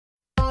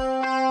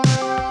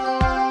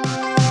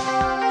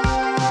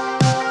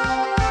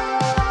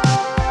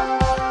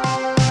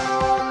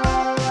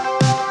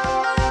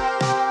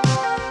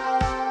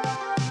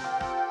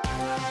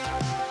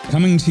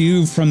Coming to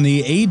you from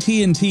the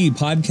AT&T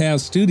podcast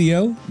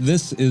studio,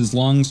 this is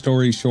Long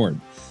Story Short.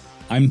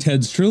 I'm Ted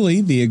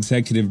Streuli, the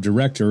executive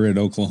director at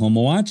Oklahoma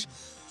Watch.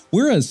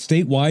 We're a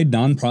statewide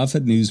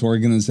nonprofit news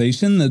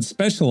organization that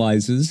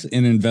specializes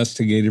in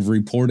investigative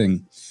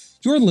reporting.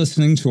 You're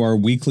listening to our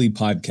weekly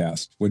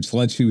podcast, which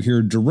lets you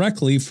hear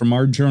directly from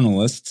our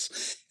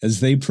journalists as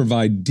they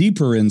provide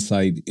deeper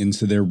insight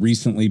into their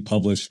recently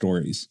published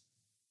stories.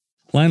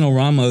 Lionel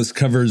Ramos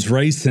covers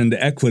race and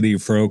equity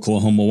for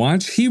Oklahoma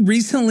Watch. He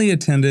recently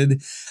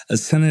attended a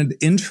Senate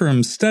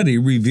interim study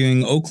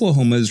reviewing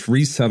Oklahoma's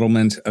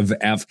resettlement of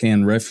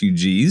Afghan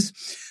refugees,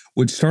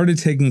 which started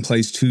taking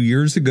place 2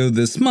 years ago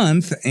this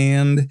month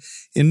and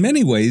in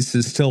many ways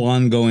is still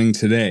ongoing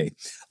today.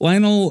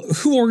 Lionel,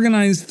 who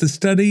organized the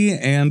study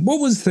and what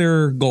was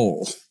their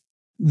goal?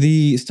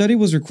 The study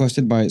was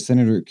requested by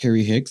Senator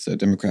Kerry Hicks, a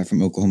Democrat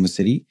from Oklahoma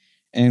City,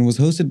 and was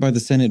hosted by the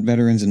Senate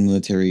Veterans and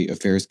Military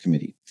Affairs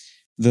Committee.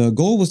 The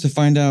goal was to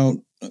find out,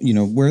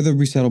 where the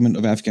resettlement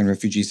of Afghan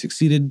refugees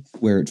succeeded,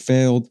 where it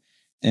failed,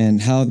 and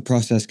how the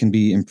process can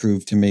be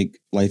improved to make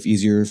life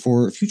easier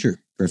for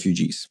future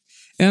refugees.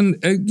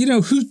 And,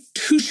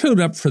 who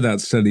showed up for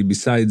that study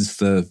besides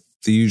the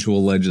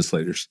usual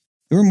legislators?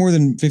 There were more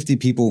than 50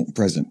 people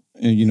present.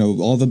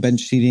 All the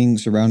bench seating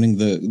surrounding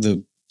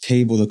the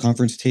table, the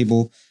conference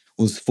table,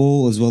 was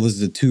full, as well as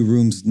the two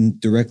rooms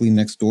directly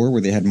next door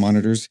where they had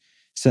monitors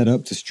set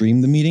up to stream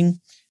the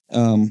meeting.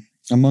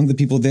 Among the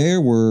people there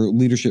were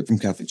leadership from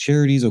Catholic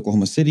Charities,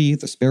 Oklahoma City,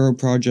 the Sparrow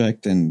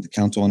Project, and the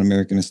Council on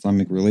American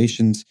Islamic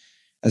Relations,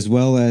 as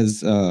well as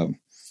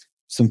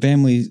some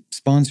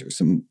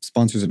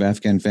sponsors of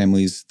Afghan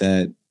families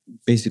that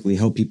basically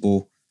help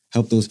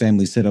those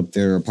families set up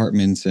their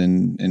apartments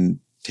and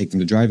take them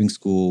to driving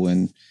school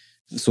and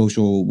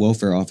social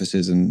welfare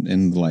offices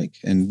and the like.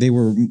 And they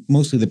were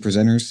mostly the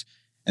presenters,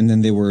 and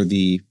then they were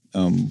the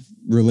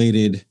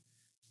related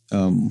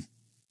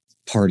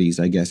parties,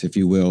 I guess, if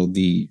you will,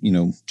 the,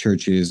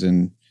 churches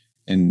and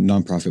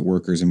nonprofit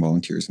workers and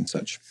volunteers and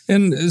such.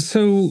 And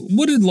so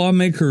what did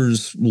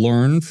lawmakers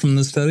learn from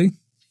the study?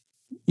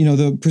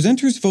 The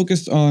presenters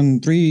focused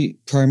on three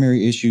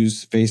primary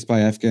issues faced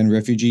by Afghan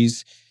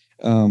refugees,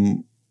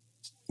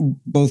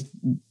 both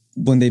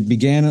when they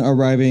began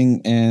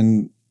arriving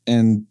and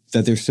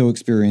that they're still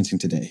experiencing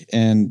today.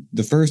 And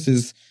the first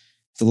is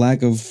the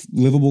lack of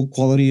livable,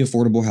 quality,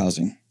 affordable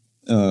housing.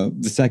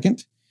 The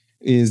second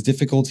is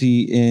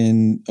difficulty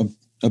in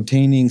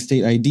obtaining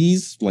state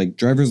IDs like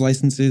driver's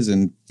licenses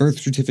and birth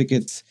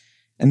certificates.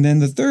 And then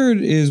the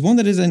third is one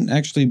that isn't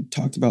actually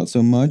talked about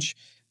so much,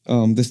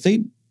 the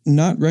state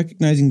not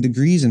recognizing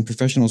degrees and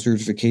professional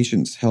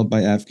certifications held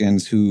by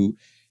Afghans who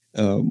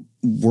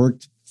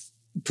worked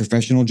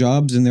professional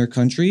jobs in their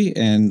country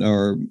and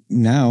are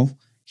now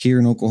here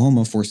in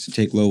Oklahoma forced to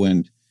take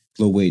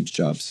low-wage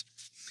jobs.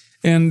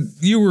 And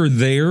you were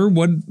there.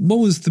 What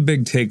was the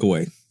big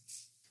takeaway?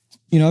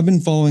 I've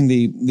been following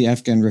the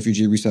Afghan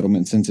refugee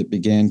resettlement since it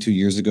began 2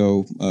 years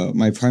ago.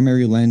 My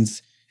primary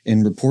lens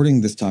in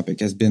reporting this topic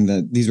has been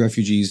that these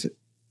refugees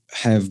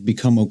have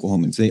become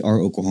Oklahomans. They are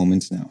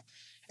Oklahomans now.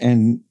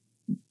 And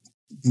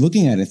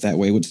looking at it that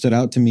way, what stood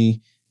out to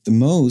me the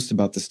most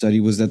about the study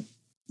was that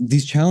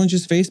these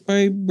challenges faced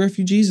by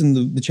refugees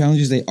and the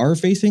challenges they are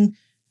facing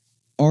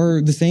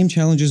are the same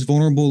challenges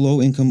vulnerable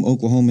low-income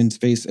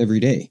Oklahomans face every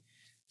day,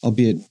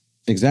 albeit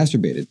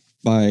exacerbated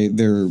by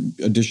their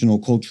additional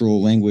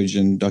cultural, language,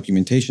 and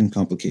documentation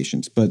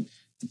complications. But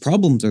the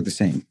problems are the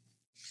same.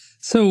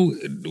 So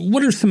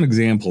what are some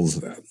examples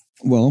of that?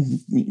 Well,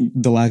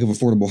 the lack of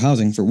affordable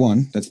housing, for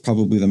one. That's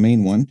probably the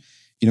main one.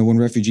 When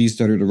refugees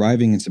started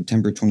arriving in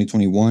September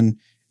 2021,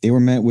 they were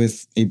met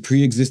with a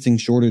pre-existing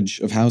shortage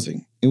of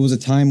housing. It was a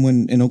time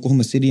when in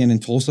Oklahoma City and in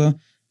Tulsa,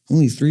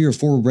 only 3 or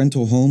 4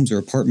 rental homes or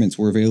apartments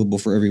were available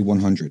for every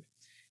 100.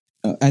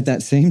 At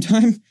that same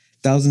time,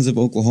 thousands of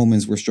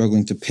Oklahomans were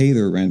struggling to pay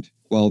their rent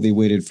while they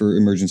waited for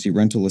emergency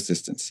rental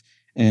assistance,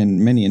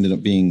 and many ended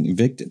up being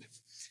evicted.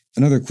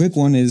 Another quick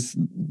one is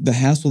the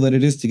hassle that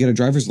it is to get a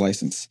driver's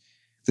license.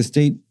 The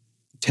state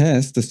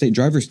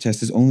driver's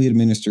test is only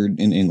administered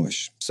in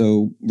English.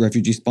 So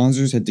refugee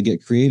sponsors had to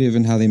get creative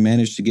in how they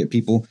managed to get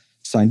people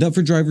signed up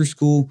for driver's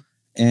school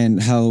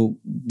and how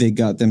they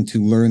got them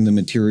to learn the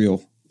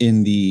material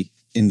in the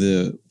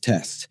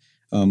test.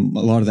 A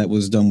lot of that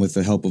was done with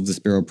the help of the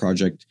Sparrow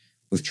Project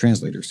with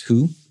translators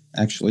who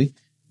actually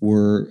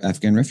were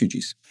Afghan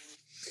refugees.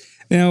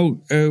 Now,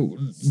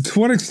 to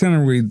what extent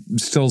are we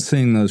still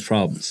seeing those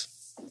problems?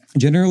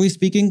 Generally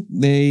speaking,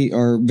 they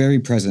are very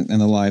present in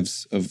the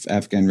lives of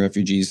Afghan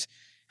refugees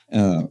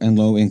and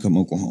low-income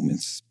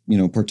Oklahomans,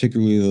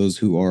 particularly those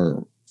who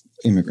are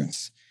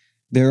immigrants.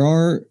 There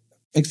are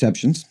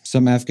exceptions.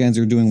 Some Afghans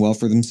are doing well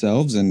for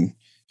themselves and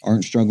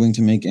aren't struggling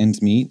to make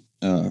ends meet.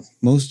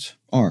 Most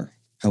are,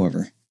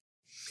 however.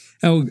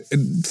 Now,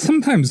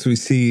 sometimes we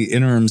see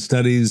interim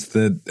studies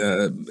that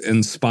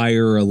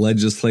inspire a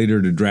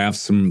legislator to draft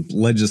some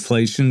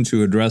legislation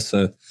to address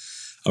a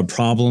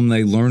problem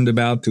they learned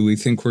about. Do we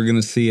think we're going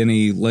to see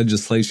any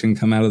legislation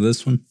come out of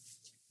this one?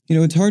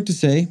 It's hard to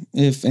say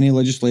if any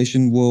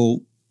legislation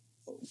will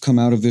come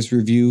out of this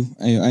review.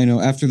 I know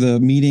after the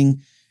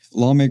meeting,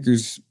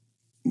 lawmakers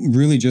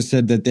really just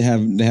said that they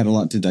had a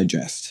lot to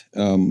digest.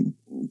 Senator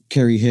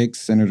Carrie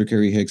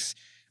Hicks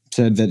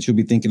said that she'll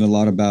be thinking a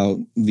lot about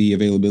the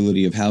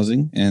availability of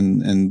housing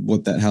and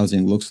what that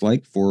housing looks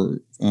like for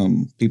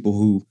people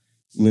who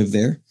live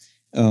there.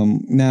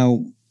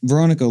 Now,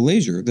 Veronica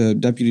Leisure, the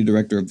Deputy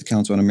Director of the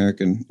Council on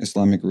American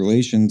Islamic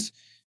Relations,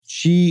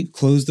 she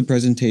closed the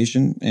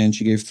presentation and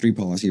she gave 3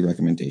 policy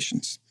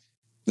recommendations.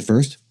 The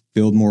first,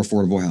 build more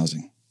affordable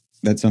housing.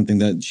 That's something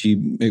that she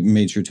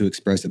made sure to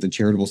express that the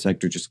charitable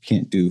sector just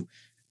can't do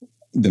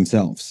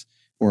themselves,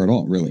 or at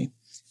all, really.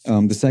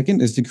 The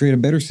second is to create a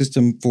better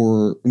system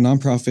for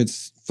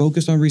nonprofits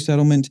focused on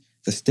resettlement,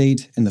 the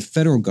state and the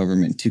federal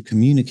government to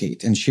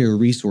communicate and share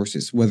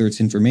resources, whether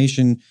it's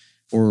information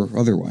or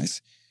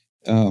otherwise.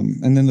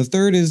 And then the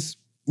third is,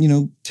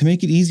 to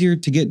make it easier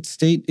to get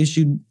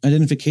state-issued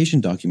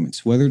identification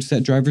documents, whether it's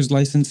that driver's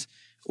license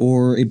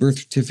or a birth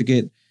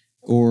certificate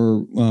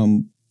or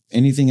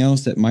anything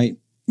else that might,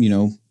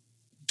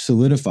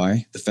 solidify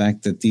the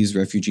fact that these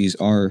refugees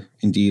are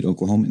indeed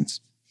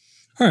Oklahomans.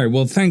 All right.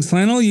 Well, thanks,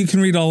 Lionel. You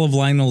can read all of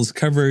Lionel's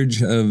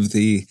coverage of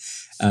the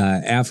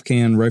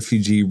Afghan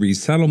refugee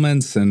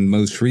resettlements and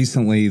most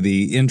recently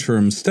the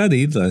interim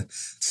study the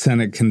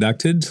Senate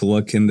conducted to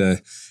look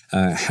into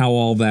how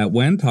all that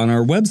went on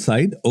our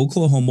website,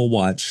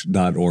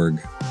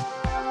 oklahomawatch.org.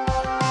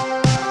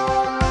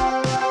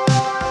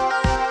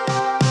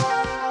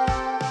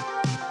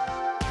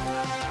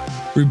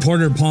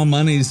 Reporter Paul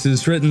Monies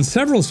has written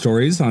several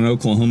stories on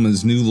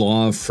Oklahoma's new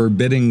law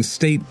forbidding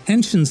state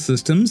pension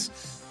systems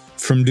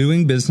from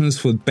doing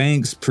business with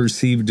banks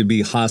perceived to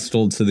be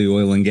hostile to the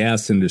oil and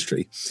gas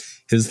industry.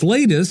 His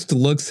latest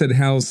looks at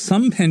how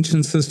some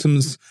pension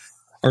systems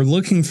are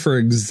looking for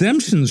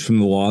exemptions from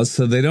the law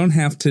so they don't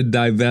have to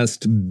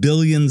divest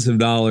billions of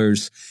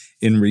dollars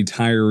in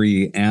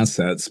retiree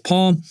assets.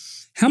 Paul,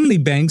 how many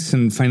banks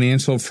and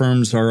financial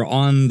firms are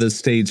on the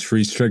state's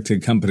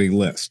restricted company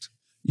list?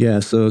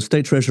 Yeah, so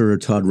State Treasurer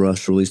Todd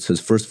Rush released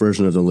his first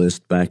version of the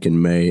list back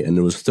in May, and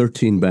there was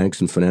 13 banks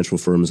and financial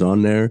firms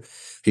on there.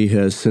 He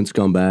has since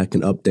gone back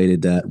and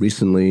updated that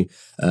recently.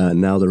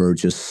 Now there are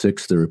just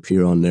 6 that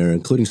appear on there,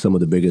 including some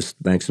of the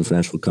biggest banks and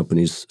financial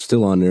companies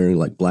still on there,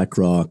 like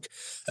BlackRock,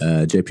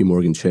 JP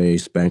Morgan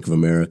Chase, Bank of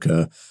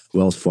America,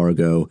 Wells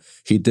Fargo.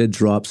 He did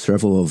drop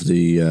several of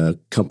the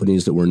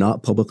companies that were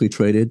not publicly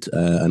traded,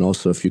 and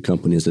also a few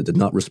companies that did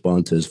not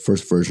respond to his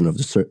first version of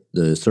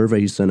the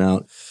survey he sent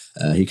out.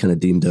 He kind of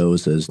deemed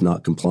those as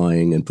not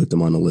complying and put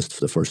them on the list for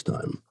the first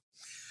time.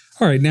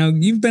 All right. Now,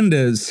 you've been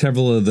to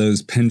several of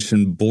those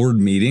pension board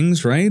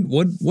meetings, right?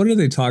 What are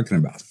they talking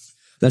about?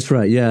 That's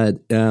right. Yeah.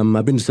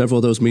 I've been to several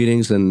of those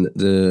meetings, and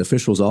the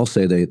officials all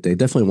say they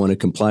definitely want to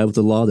comply with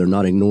the law. They're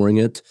not ignoring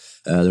it.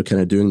 They're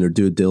kind of doing their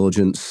due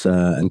diligence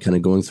and kind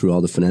of going through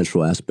all the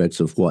financial aspects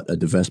of what a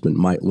divestment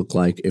might look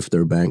like if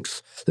their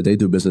banks that they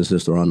do business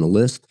with are on the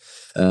list.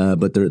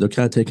 But they're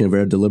kind of taking a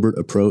very deliberate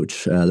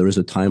approach. There is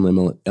a time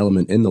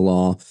element in the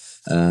law,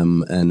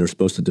 and they're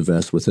supposed to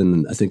divest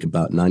within, I think,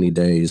 about 90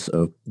 days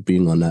of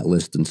being on that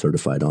list and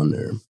certified on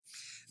there.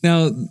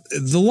 Now,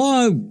 the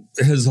law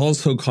has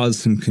also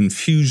caused some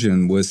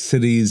confusion with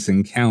cities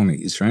and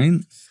counties, right?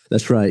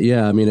 That's right.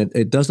 Yeah. I mean,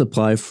 it does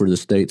apply for the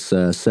state's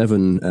 7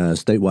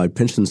 statewide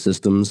pension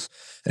systems,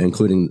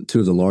 including 2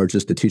 of the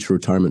largest, the Teacher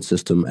Retirement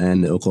System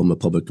and the Oklahoma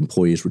Public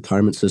Employees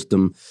Retirement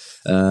System.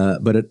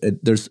 But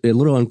there's a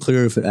little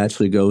unclear if it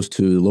actually goes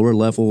to lower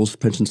levels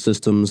pension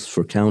systems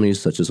for counties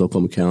such as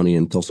Oklahoma County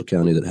and Tulsa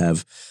County that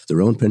have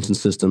their own pension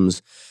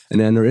systems. And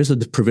then there is a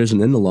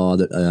provision in the law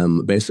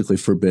that basically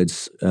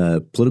forbids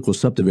political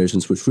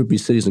subdivisions, which would be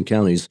cities and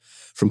counties,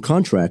 from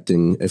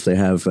contracting if they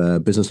have a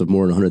business of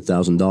more than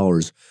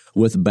 $100,000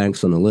 with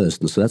banks on the list.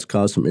 And so that's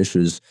caused some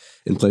issues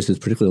in places,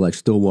 particularly like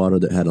Stillwater,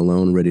 that had a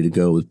loan ready to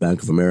go with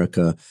Bank of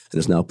America and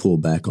is now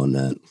pulled back on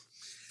that.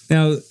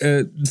 Now,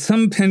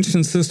 some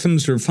pension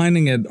systems are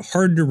finding it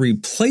hard to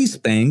replace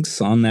banks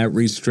on that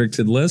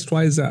restricted list.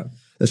 Why is that?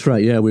 That's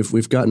right. Yeah,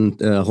 we've gotten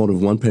a hold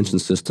of one pension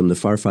system, the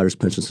firefighters'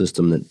 pension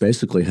system, that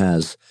basically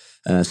has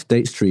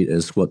State Street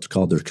as what's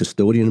called their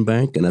custodian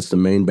bank, and that's the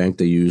main bank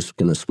they use,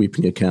 kind of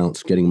sweeping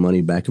accounts, getting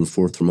money back and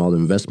forth from all the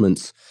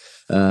investments.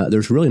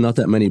 There's really not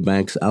that many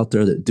banks out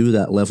there that do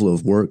that level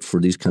of work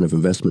for these kind of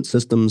investment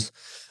systems.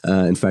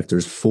 In fact,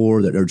 there's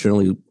 4 that are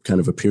generally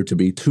kind of appear to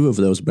be 2 of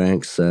those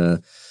banks.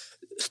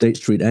 State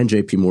Street and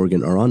JP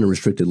Morgan are on the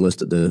restricted list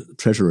that the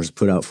treasurer has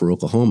put out for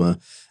Oklahoma,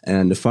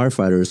 and the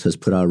firefighters has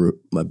put out a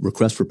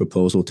request for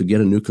proposal to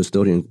get a new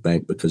custodian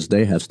bank because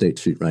they have State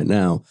Street right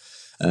now.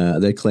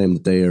 They claim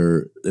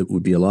that it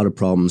would be a lot of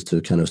problems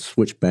to kind of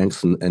switch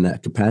banks in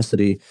that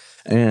capacity,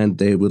 and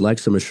they would like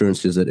some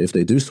assurances that if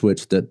they do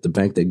switch, that the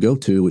bank they go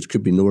to, which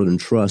could be Northern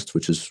Trust,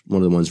 which is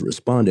one of the ones that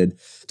responded,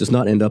 does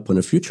not end up on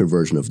a future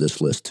version of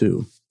this list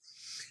too.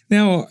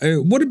 Now,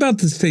 what about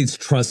the state's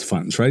trust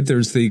funds, right?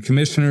 There's the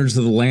commissioners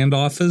of the land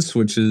office,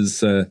 which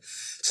is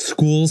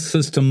school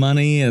system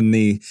money and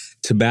the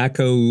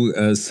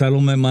tobacco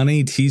settlement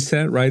money,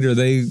 TSET, right? Are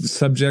they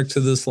subject to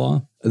this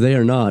law? They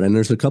are not. And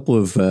there's a couple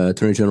of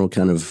Attorney General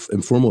kind of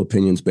informal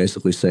opinions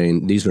basically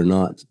saying these are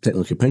not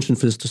technically pension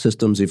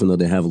systems, even though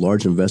they have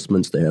large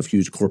investments, they have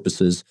huge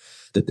corpuses,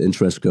 that the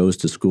interest goes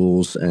to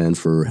schools and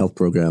for health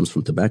programs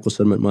from tobacco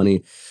settlement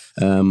money.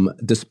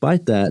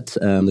 Despite that,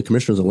 the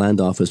Commissioner of the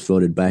Land Office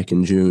voted back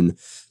in June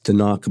to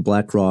knock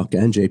BlackRock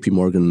and JP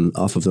Morgan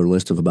off of their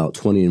list of about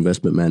 20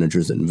 investment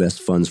managers that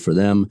invest funds for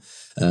them.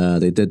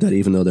 They did that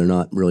even though they're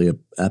not really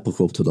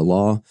applicable to the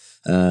law.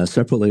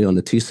 Separately, on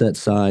the TSET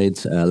side,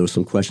 there were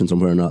some questions on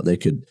whether or not they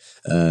could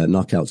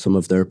knock out some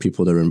of their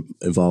people that are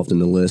involved in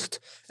the list.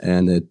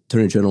 And the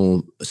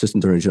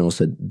Assistant Attorney General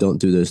said,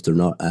 don't do this. They're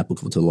not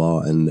applicable to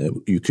law,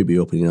 and you could be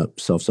opening up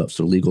yourselves up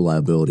to legal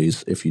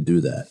liabilities if you do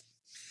that.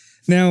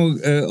 Now,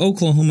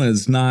 Oklahoma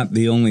is not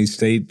the only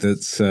state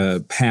that's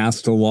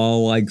passed a law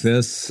like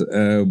this.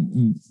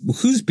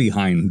 Who's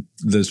behind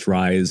this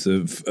rise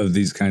of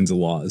these kinds of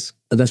laws?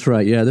 That's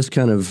right. Yeah, this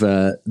kind of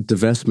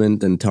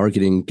divestment and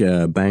targeting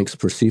banks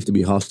perceived to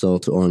be hostile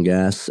to oil and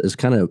gas has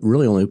kind of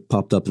really only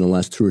popped up in the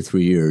last 2 or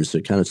 3 years.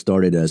 It kind of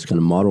started as kind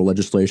of model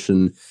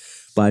legislation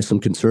by some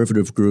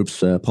conservative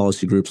groups,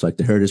 policy groups like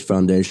the Heritage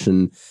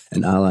Foundation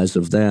and allies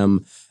of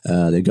them.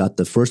 They got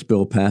the first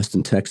bill passed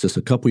in Texas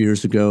a couple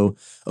years ago.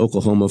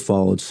 Oklahoma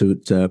followed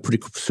suit pretty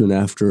soon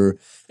after,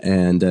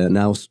 and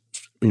now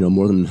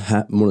more than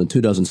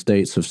 24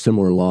 states have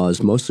similar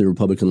laws, mostly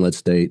Republican-led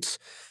states.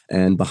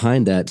 And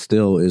behind that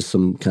still is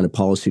some kind of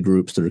policy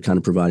groups that are kind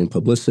of providing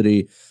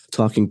publicity,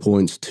 talking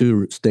points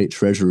to state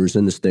treasurers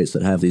in the states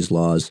that have these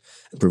laws,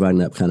 and providing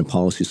that kind of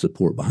policy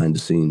support behind the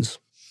scenes.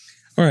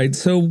 All right,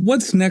 so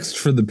what's next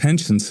for the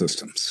pension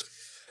systems?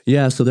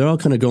 Yeah, so they're all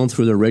kind of going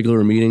through their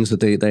regular meetings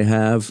that they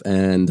have,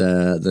 and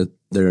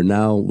they're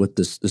now with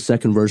the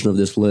second version of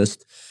this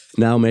list,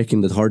 now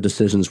making the hard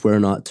decisions where or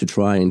not to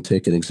try and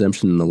take an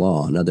exemption in the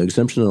law. Now, the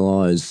exemption in the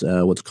law is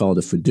what's called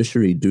a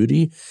fiduciary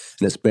duty,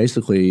 and it's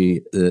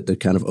basically the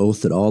kind of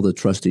oath that all the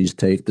trustees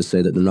take to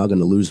say that they're not going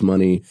to lose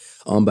money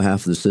on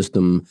behalf of the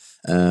system.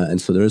 And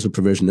so there is a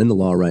provision in the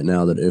law right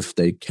now that if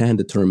they can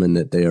determine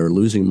that they are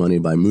losing money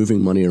by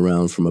moving money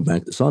around from a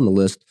bank that's on the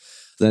list,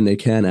 then they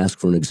can ask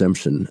for an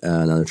exemption.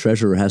 Now, the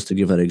treasurer has to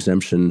give that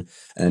exemption,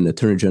 and the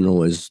attorney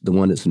general is the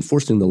one that's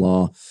enforcing the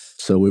law.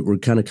 So we're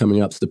kind of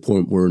coming up to the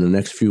point where in the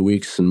next few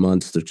weeks and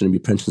months, there's going to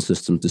be pension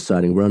systems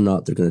deciding whether or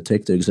not they're going to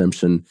take the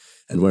exemption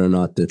and whether or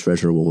not the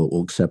treasurer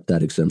will accept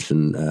that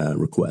exemption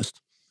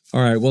request. All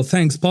right. Well,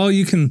 thanks, Paul.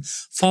 You can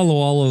follow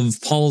all of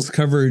Paul's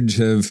coverage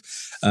of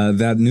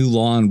that new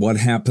law and what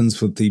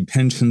happens with the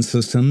pension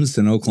systems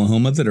in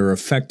Oklahoma that are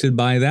affected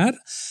by that.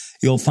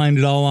 You'll find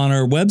it all on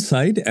our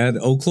website at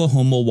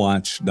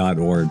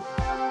oklahomawatch.org.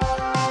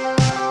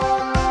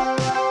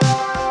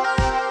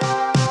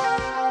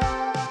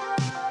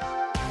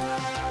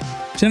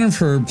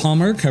 Jennifer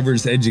Plamer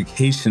covers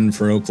education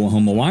for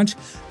Oklahoma Watch.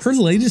 Her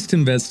latest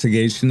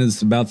investigation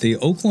is about the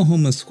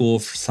Oklahoma School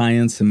for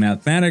Science and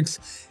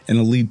Mathematics, an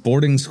elite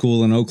boarding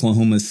school in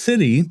Oklahoma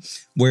City,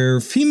 where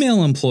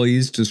female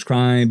employees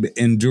describe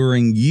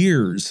enduring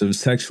years of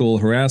sexual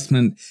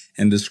harassment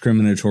and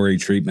discriminatory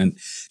treatment.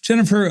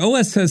 Jennifer,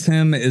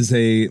 OSSM is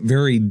a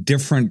very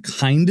different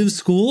kind of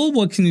school.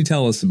 What can you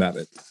tell us about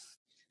it?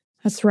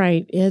 That's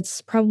right. It's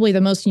probably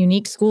the most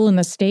unique school in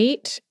the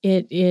state.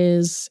 It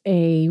is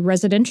a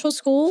residential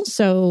school,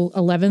 so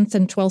 11th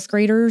and 12th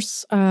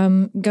graders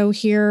go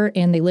here,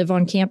 and they live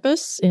on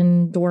campus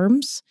in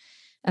dorms.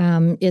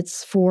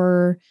 It's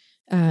for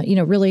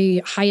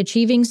really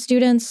high-achieving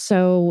students,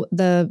 so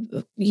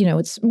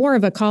it's more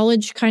of a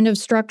college kind of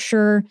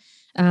structure,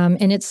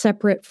 and it's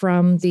separate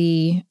from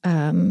the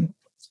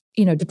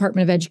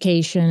Department of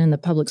Education and the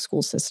public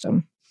school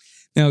system.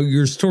 Now,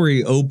 your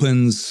story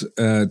opens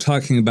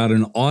talking about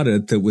an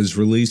audit that was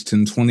released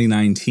in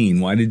 2019.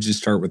 Why did you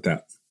start with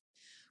that?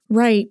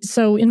 Right.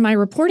 So in my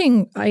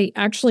reporting, I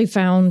actually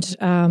found,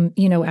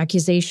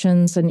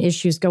 accusations and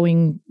issues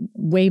going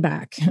way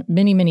back,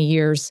 many, many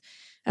years.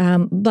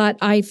 But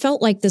I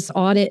felt like this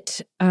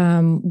audit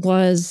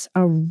was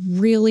a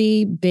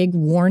really big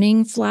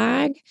warning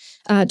flag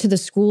to the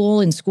school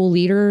and school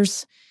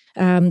leaders.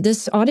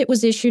 This audit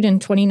was issued in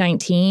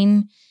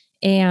 2019,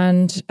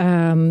 and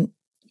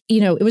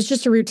it was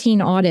just a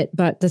routine audit,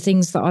 but the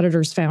things the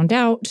auditors found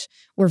out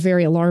were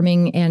very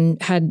alarming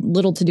and had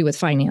little to do with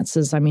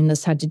finances. I mean,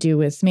 this had to do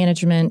with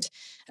management,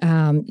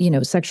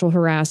 sexual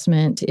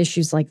harassment,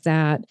 issues like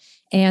that.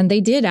 And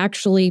they did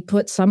actually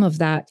put some of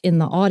that in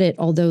the audit,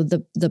 although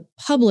the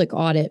public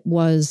audit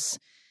was,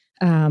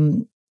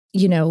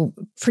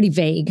 pretty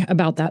vague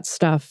about that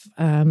stuff.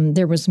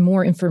 There was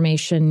more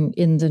information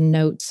in the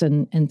notes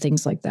and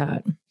things like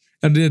that.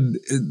 Now, did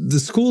the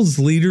school's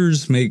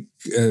leaders make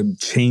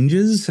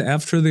changes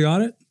after the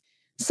audit?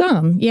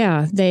 Some,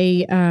 yeah.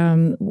 They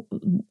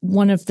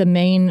one of the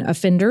main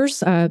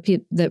offenders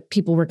that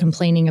people were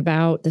complaining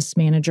about, this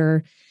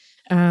manager,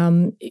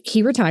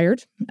 he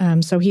retired,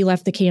 so he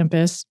left the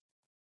campus.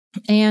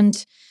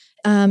 And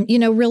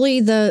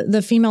Really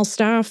the female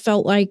staff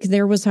felt like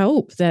there was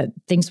hope that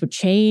things would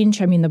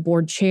change. I mean, the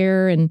board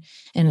chair and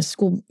a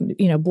school,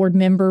 board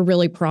member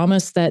really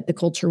promised that the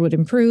culture would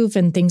improve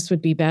and things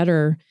would be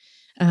better.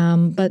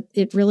 But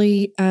it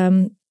really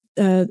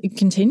it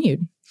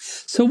continued.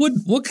 So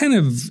what kind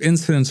of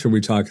incidents are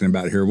we talking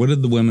about here? What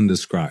did the women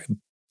describe?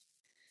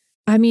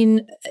 I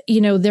mean,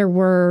 there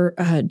were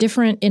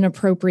different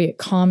inappropriate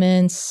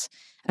comments,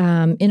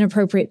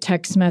 inappropriate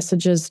text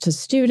messages to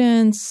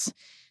students,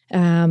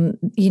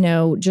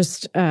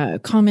 just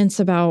comments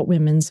about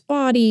women's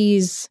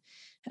bodies,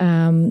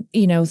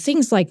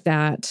 things like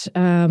that.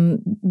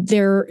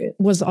 There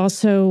was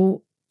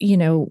also,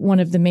 one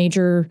of the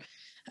major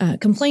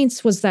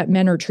complaints was that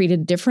men are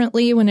treated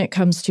differently when it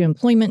comes to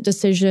employment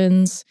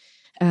decisions.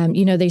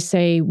 They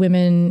say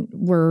women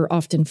were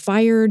often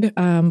fired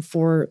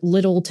for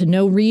little to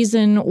no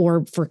reason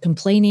or for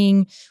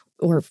complaining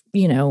or,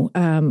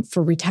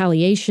 for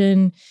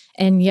retaliation.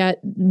 And yet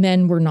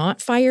men were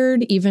not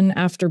fired even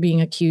after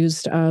being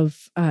accused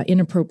of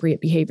inappropriate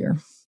behavior.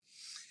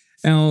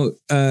 Now,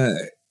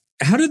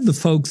 how did the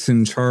folks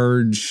in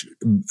charge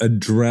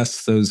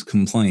address those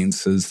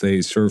complaints as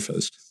they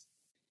surfaced?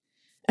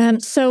 I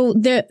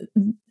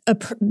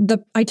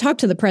talked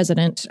to the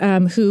president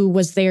who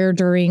was there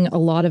during a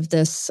lot of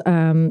this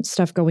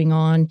stuff going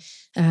on.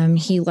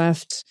 He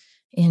left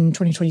in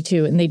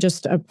 2022, and they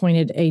just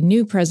appointed a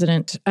new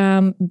president.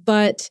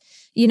 But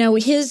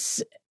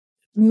his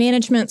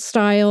management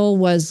style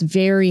was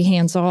very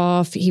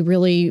hands-off. He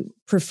really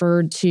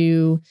preferred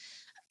to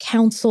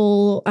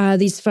counsel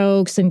these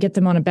folks and get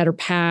them on a better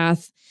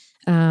path.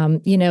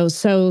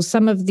 So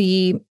some of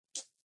the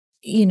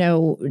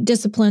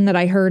discipline that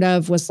I heard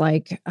of was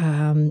like,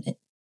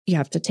 you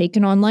have to take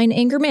an online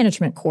anger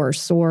management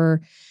course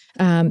or,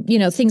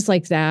 things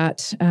like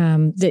that.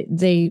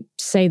 They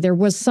say there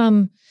was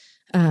some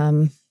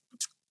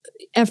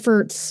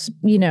efforts,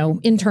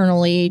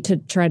 internally to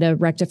try to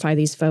rectify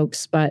these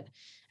folks, but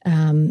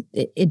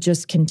it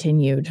just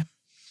continued.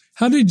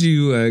 How did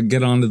you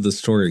get onto the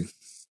story?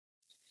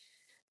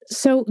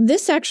 So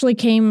this actually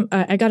came,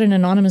 I got an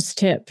anonymous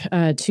tip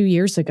 2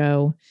 years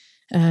ago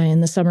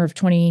in the summer of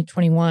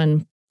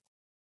 2021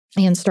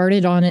 and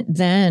started on it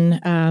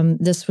then.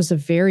 This was a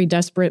very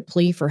desperate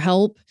plea for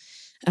help,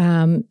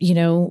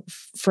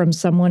 from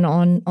someone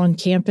on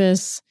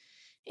campus.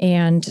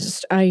 And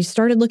I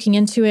started looking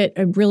into it.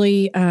 I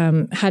really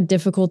had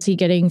difficulty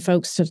getting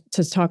folks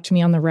to talk to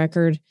me on the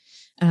record,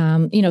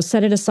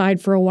 set it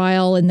aside for a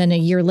while. And then a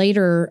year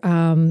later,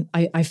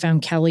 I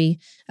found Kelly,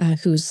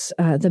 who's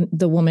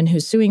the woman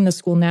who's suing the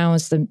school now,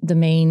 is the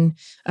main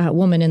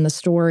woman in the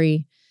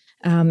story.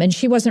 And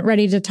she wasn't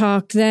ready to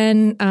talk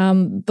then,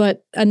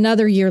 but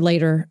another year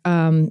later,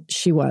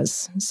 she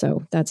was.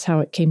 So that's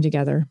how it came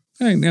together.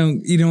 All right. Now,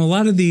 a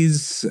lot of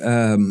these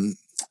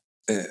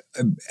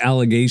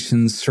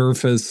allegations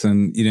surface,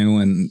 and,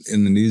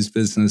 in the news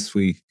business,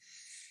 we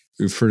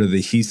refer to the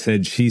he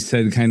said, she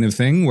said kind of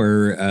thing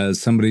where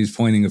somebody's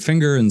pointing a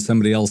finger and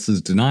somebody else is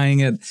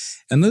denying it.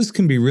 And those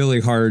can be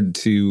really hard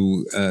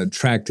to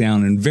track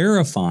down and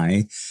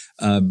verify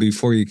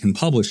before you can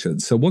publish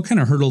it. So what kind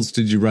of hurdles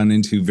did you run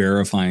into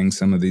verifying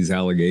some of these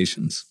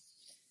allegations?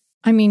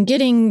 I mean,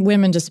 getting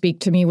women to speak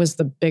to me was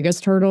the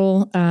biggest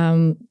hurdle.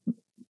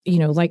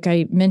 Like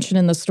I mentioned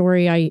in the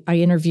story, I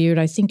interviewed,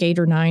 I think 8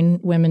 or 9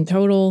 women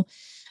total.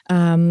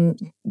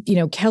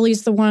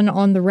 Kelly's the one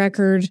on the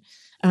record.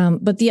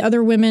 But the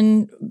other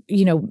women,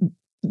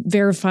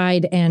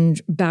 verified and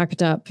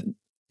backed up,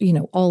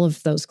 all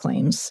of those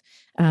claims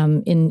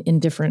in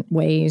different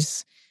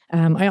ways.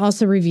 I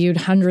also reviewed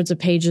hundreds of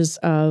pages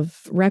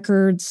of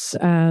records,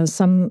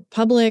 some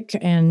public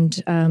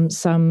and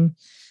some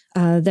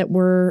that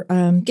were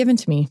given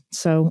to me.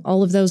 So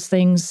all of those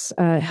things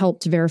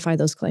helped to verify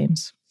those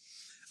claims.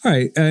 All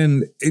right.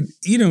 And,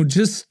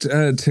 just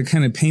to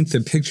kind of paint the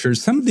picture,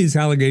 some of these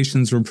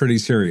allegations were pretty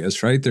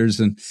serious, right? There's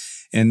an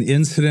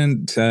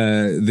incident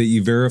that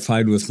you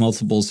verified with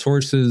multiple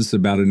sources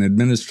about an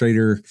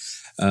administrator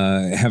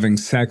having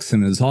sex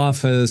in his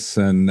office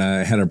and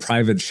had a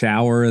private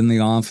shower in the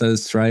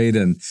office, right?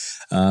 And,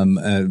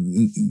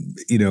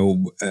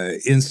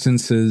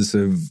 instances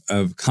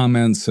of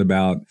comments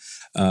about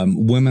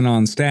women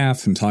on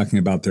staff and talking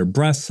about their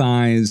breast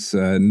size.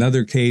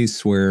 Another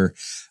case where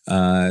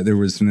there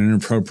was an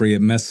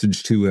inappropriate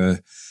message to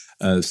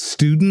a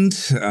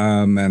student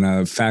and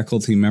a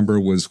faculty member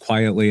was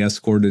quietly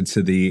escorted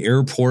to the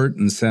airport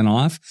and sent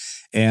off.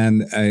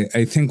 And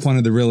I think one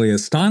of the really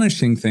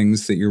astonishing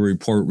things that your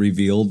report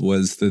revealed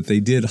was that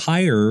they did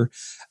hire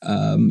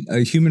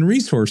a human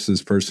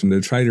resources person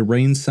to try to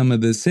rein some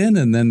of this in,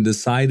 and then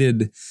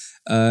decided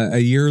a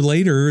year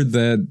later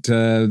that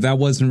that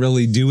wasn't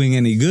really doing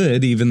any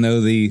good, even though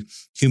the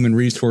human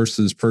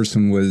resources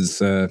person was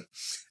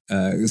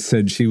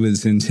said she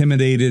was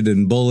intimidated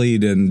and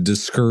bullied and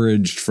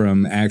discouraged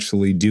from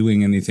actually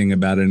doing anything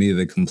about any of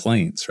the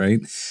complaints,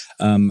 right?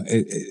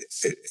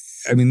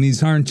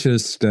 These aren't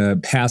just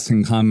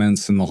passing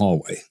comments in the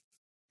hallway.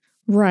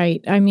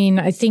 Right. I mean,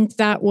 I think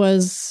that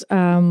was,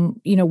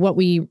 what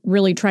we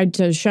really tried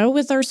to show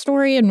with our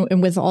story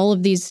and with all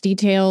of these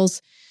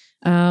details,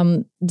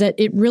 that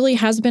it really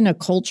has been a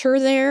culture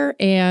there.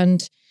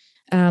 And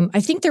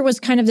I think there was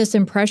kind of this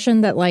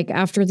impression that like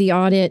after the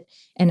audit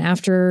and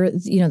after,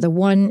 the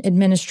one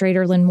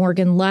administrator, Lynn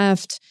Morgan,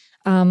 left,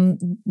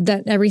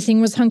 that everything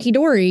was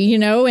hunky-dory,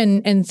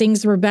 and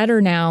things were better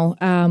now.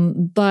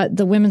 But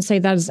the women say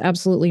that is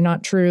absolutely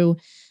not true.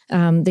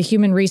 The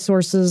human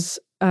resources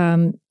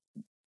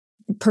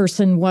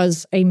person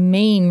was a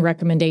main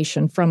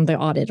recommendation from the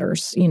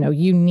auditors.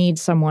 You need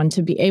someone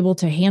to be able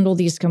to handle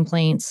these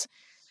complaints.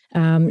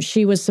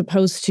 She was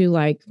supposed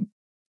to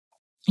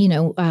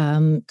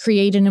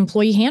create an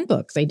employee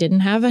handbook. They didn't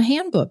have a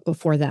handbook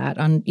before that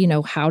on,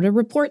 how to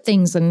report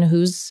things and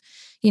who's,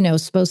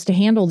 supposed to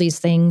handle these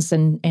things.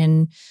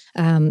 And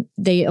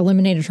they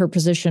eliminated her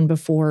position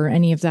before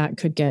any of that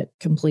could get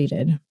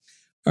completed.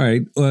 All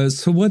right.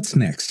 So what's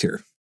next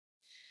here?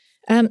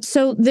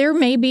 So there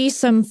may be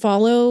some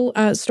follow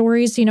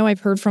stories.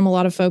 I've heard from a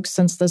lot of folks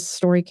since this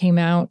story came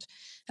out.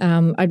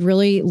 I'd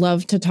really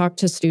love to talk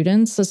to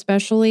students,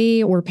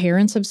 especially, or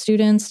parents of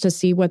students, to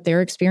see what their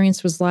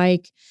experience was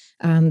like.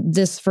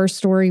 This first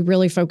story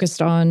really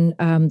focused on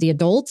the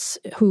adults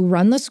who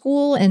run the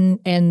school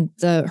and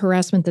the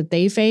harassment that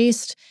they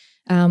faced.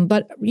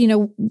 But,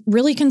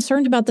 really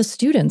concerned about the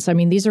students. I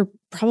mean, these are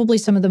probably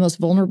some of the most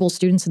vulnerable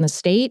students in the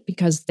state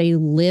because they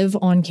live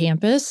on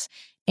campus.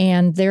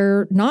 And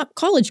they're not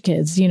college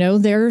kids,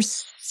 they're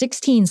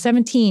 16,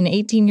 17,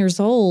 18 years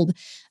old.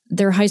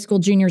 They're high school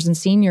juniors and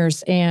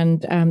seniors.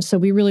 And so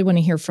we really want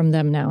to hear from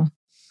them now.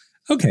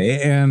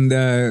 Okay. And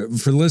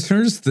for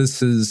listeners,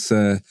 this is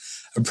a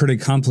pretty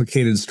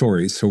complicated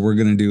story. So we're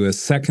going to do a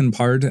second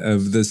part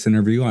of this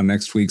interview on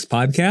next week's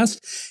podcast.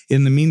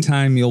 In the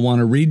meantime, you'll want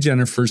to read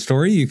Jennifer's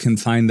story. You can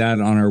find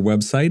that on our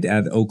website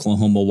at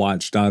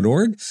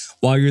oklahomawatch.org.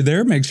 While you're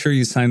there, make sure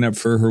you sign up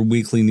for her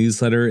weekly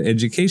newsletter,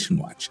 Education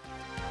Watch.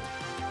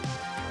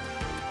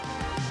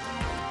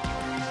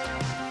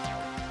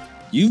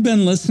 You've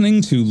been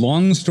listening to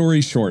Long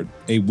Story Short,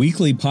 a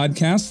weekly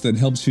podcast that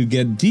helps you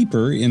get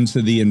deeper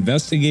into the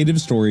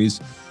investigative stories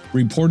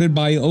reported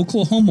by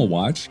Oklahoma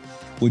Watch,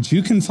 which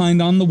you can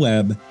find on the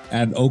web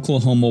at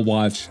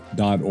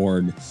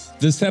oklahomawatch.org.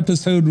 This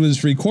episode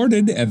was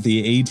recorded at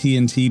the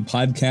AT&T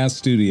Podcast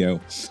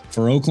Studio.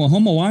 For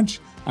Oklahoma Watch,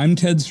 I'm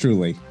Ted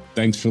Streuli.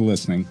 Thanks for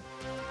listening.